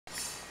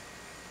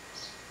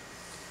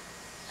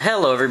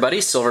Hello everybody,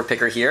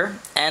 Silverpicker here,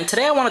 and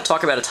today I want to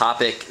talk about a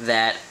topic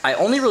that I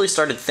only really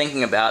started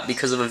thinking about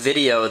because of a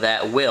video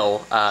that Will,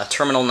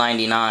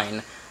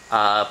 Terminal99,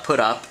 put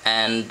up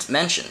and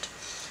mentioned.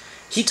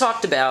 He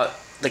talked about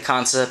the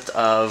concept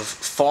of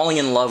falling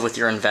in love with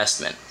your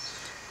investment,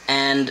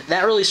 and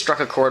that really struck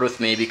a chord with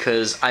me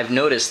because I've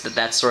noticed that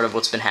that's sort of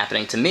what's been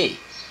happening to me.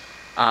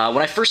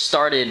 When I first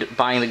started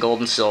buying the gold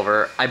and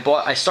silver,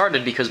 I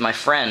started because my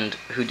friend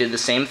who did the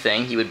same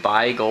thing. He would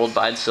buy gold,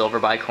 buy silver,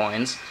 buy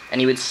coins, and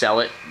he would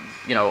sell it,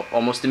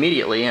 almost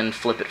immediately and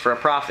flip it for a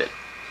profit.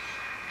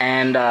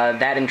 And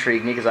that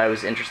intrigued me because I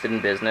was interested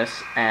in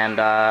business, and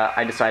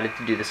I decided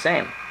to do the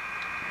same.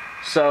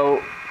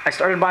 So I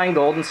started buying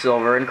gold and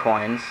silver and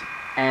coins,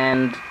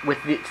 and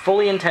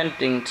fully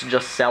intending to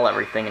just sell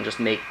everything and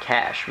just make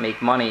cash,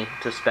 make money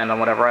to spend on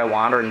whatever I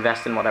want or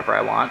invest in whatever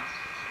I want.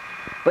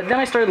 But then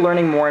I started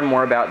learning more and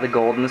more about the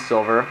gold and the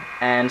silver,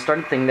 and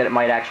started thinking that it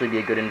might actually be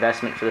a good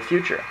investment for the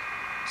future.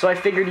 So I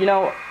figured,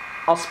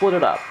 I'll split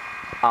it up.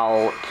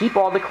 I'll keep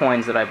all the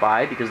coins that I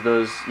buy, because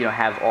those,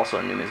 have also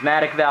a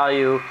numismatic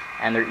value,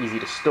 and they're easy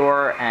to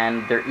store,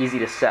 and they're easy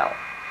to sell.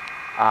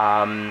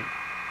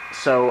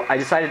 So I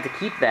decided to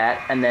keep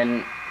that, and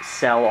then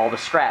sell all the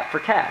scrap for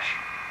cash.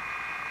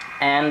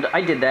 And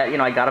I did that.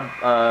 I got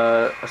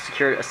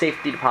a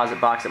safety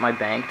deposit box at my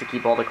bank to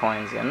keep all the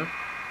coins in.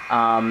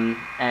 And,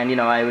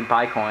 I would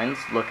buy coins,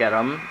 look at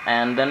them,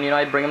 and then,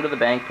 I'd bring them to the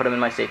bank, put them in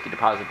my safety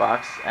deposit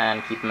box,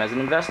 and keep them as an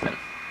investment.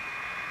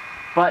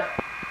 But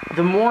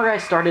the more I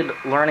started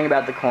learning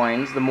about the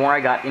coins, the more I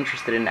got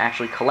interested in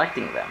actually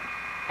collecting them.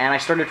 And I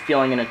started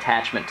feeling an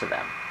attachment to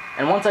them.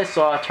 And once I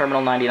saw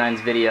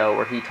Terminal99's video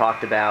where he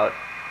talked about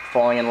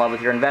falling in love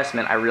with your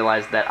investment, I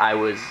realized that I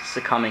was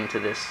succumbing to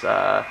this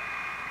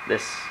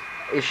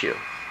issue.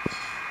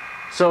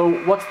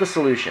 So what's the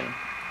solution?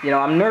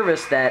 I'm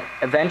nervous that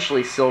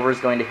eventually silver is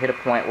going to hit a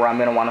point where I'm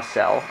going to want to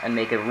sell and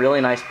make a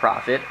really nice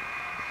profit,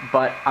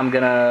 but I'm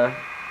going to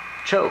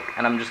choke,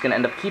 and I'm just going to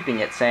end up keeping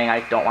it, saying I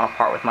don't want to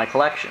part with my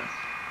collection.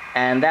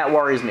 And that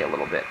worries me a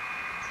little bit.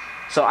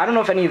 So I don't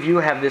know if any of you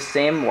have this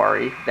same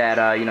worry, that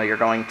you're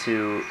going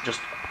to just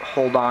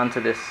hold on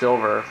to this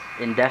silver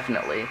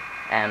indefinitely,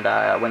 and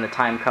when the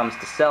time comes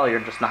to sell,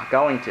 you're just not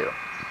going to.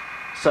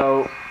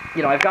 So,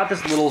 I've got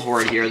this little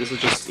hoard here. This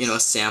is just, a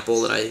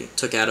sample that I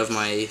took out of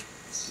my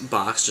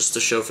box just to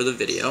show for the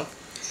video.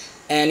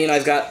 And,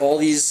 I've got all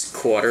these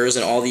quarters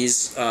and all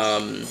these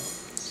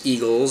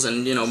eagles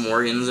and,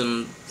 Morgans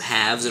and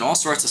halves and all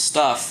sorts of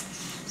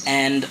stuff.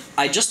 And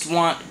I just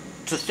want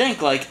to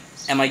think, like,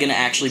 am I going to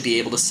actually be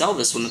able to sell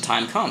this when the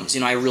time comes?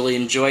 I really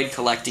enjoyed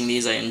collecting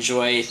these. I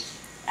enjoy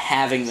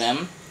having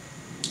them.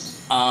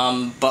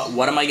 But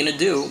what am I going to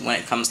do when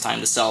it comes time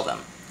to sell them?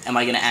 Am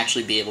I going to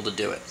actually be able to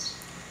do it?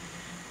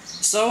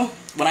 So,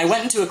 when I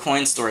went into a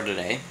coin store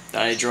today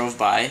that I drove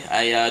by,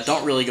 I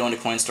don't really go into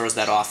coin stores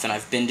that often.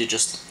 I've been to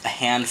just a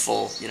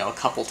handful, a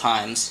couple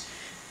times.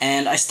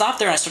 And I stopped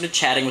there and I started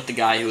chatting with the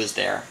guy who was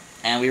there.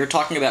 And we were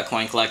talking about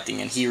coin collecting,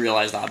 and he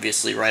realized,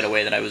 obviously, right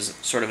away that I was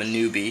sort of a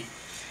newbie.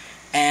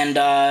 And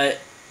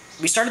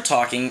we started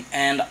talking,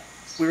 and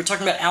we were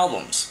talking about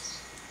albums.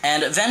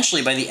 And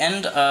eventually, by the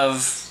end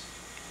of,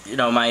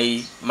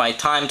 my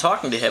time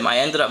talking to him, I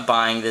ended up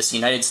buying this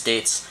United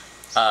States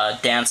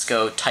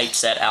Dansko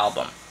typeset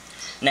album.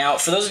 Now,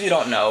 for those of you who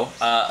don't know,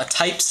 a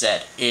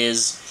typeset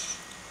is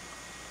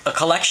a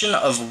collection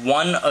of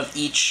one of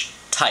each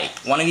type,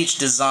 one of each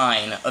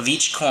design of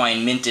each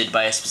coin minted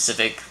by a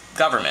specific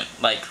government,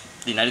 like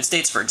the United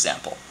States, for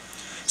example.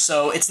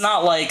 So it's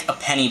not like a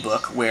penny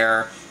book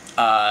where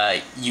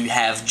you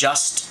have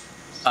just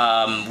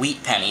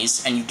wheat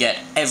pennies and you get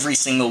every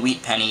single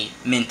wheat penny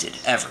minted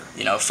ever,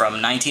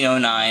 from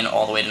 1909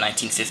 all the way to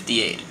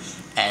 1958.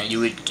 And you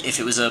would, if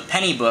it was a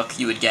penny book,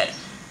 you would get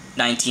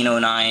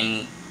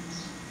 1909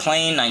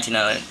 plain,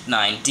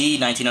 1909D,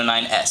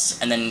 1909S,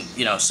 and then,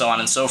 so on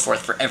and so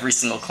forth for every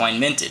single coin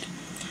minted.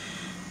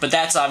 But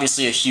that's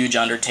obviously a huge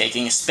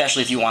undertaking,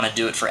 especially if you want to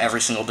do it for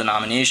every single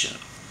denomination.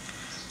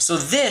 So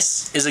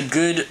this is a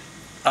good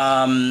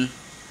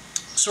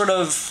sort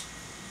of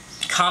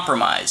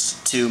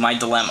compromise to my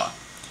dilemma.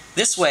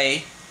 This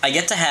way, I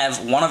get to have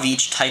one of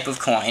each type of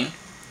coin,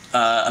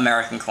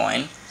 American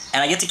coin,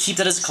 and I get to keep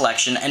that as a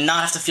collection and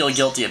not have to feel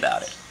guilty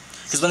about it.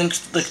 Because when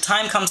the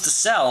time comes to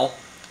sell,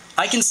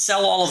 I can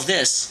sell all of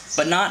this,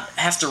 but not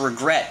have to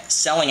regret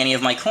selling any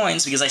of my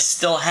coins, because I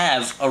still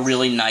have a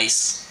really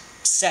nice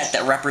set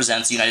that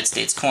represents United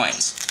States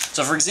coins.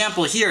 So for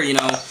example here, I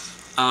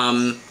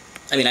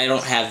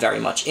don't have very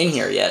much in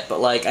here yet,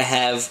 but like I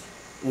have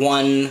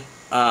one,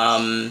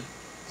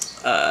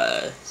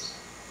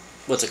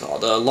 what's it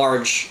called, a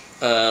large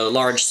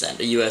cent,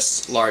 a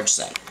US large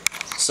cent.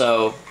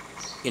 So,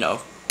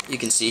 you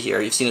can see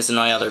here, you've seen this in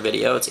my other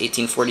video, it's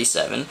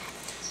 1847,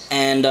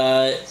 and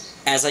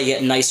as I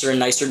get nicer and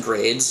nicer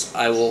grades,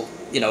 I will,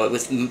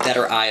 with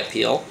better eye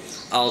appeal,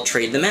 I'll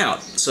trade them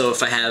out. So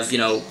if I have, I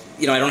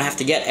don't have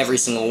to get every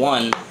single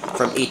one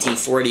from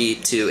 1840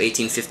 to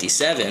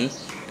 1857,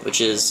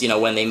 which is,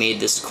 when they made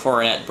this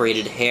coronet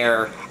braided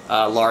hair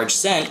large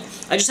cent.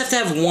 I just have to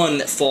have one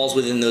that falls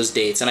within those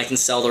dates, and I can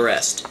sell the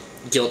rest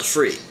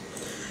guilt-free.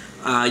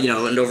 You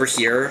know, and over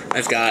here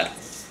I've got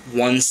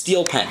one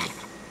steel penny,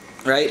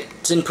 right?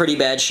 It's in pretty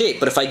bad shape,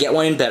 but if I get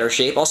one in better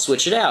shape, I'll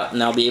switch it out,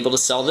 and I'll be able to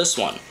sell this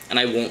one, and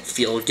I won't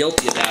feel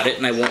guilty about it,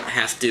 and I won't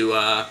have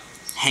to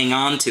hang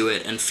on to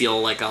it and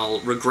feel like I'll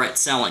regret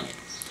selling it.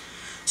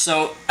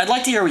 So I'd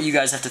like to hear what you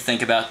guys have to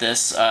think about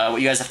this,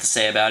 what you guys have to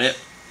say about it.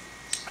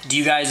 Do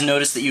you guys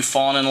notice that you've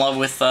fallen in love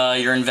with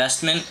your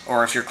investment,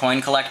 or if you're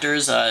coin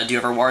collectors, do you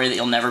ever worry that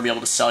you'll never be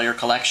able to sell your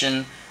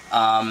collection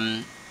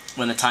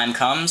when the time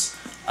comes?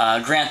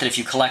 Granted, if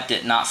you collect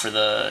it not for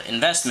the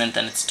investment,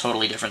 then it's a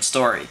totally different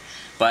story.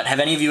 But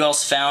have any of you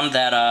else found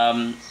that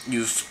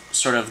you've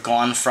sort of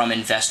gone from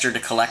investor to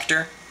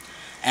collector?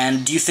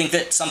 And do you think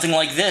that something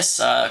like this,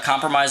 a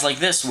compromise like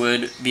this,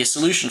 would be a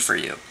solution for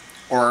you?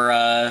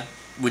 Or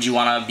would you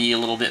want to be a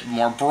little bit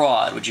more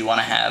broad? Would you want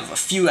to have a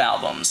few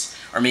albums?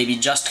 Or maybe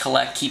just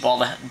keep all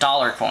the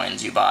dollar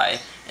coins you buy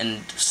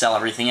and sell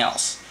everything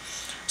else?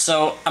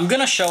 So I'm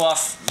going to show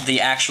off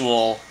the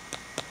actual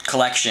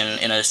collection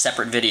in a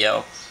separate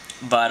video,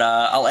 but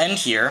I'll end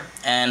here,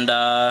 and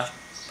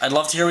I'd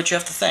love to hear what you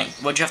have to think,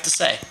 what you have to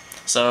say.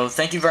 So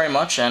thank you very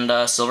much,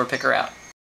 and Silver Picker out.